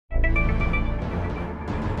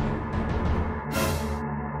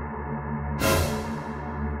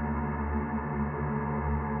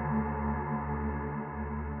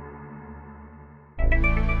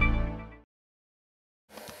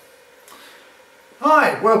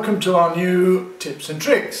Hi, welcome to our new tips and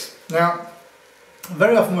tricks. Now,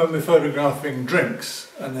 very often when we're photographing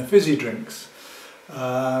drinks, and they're fizzy drinks,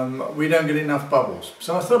 we don't get enough bubbles.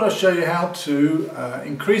 So I thought I'd show you how to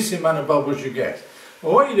increase the amount of bubbles you get.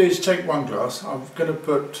 Well, what you do is take one glass. I'm going to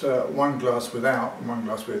put one glass without and one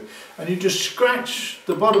glass with, and you just scratch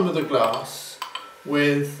the bottom of the glass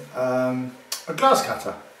with a glass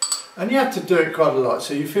cutter. And you have to do it quite a lot,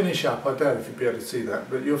 so you finish up, I doubt if you'll be able to see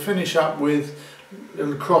that, but you'll finish up with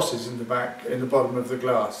little crosses in the back, in the bottom of the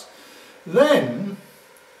glass. Then,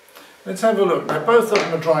 let's have a look. Now both of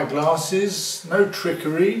them are dry glasses, no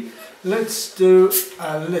trickery. Let's do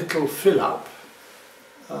a little fill up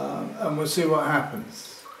and we'll see what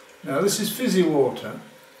happens. Now this is fizzy water.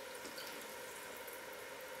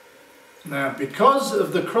 Now because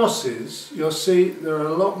of the crosses, you'll see there are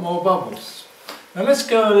a lot more bubbles. Now let's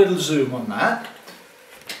go a little zoom on that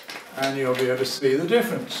and you'll be able to see the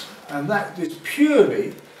difference. And that is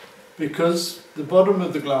purely because the bottom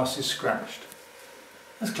of the glass is scratched.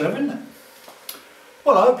 That's clever, isn't it?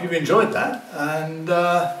 Well, I hope you've enjoyed that, and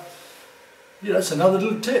that's another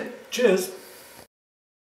little tip. Cheers.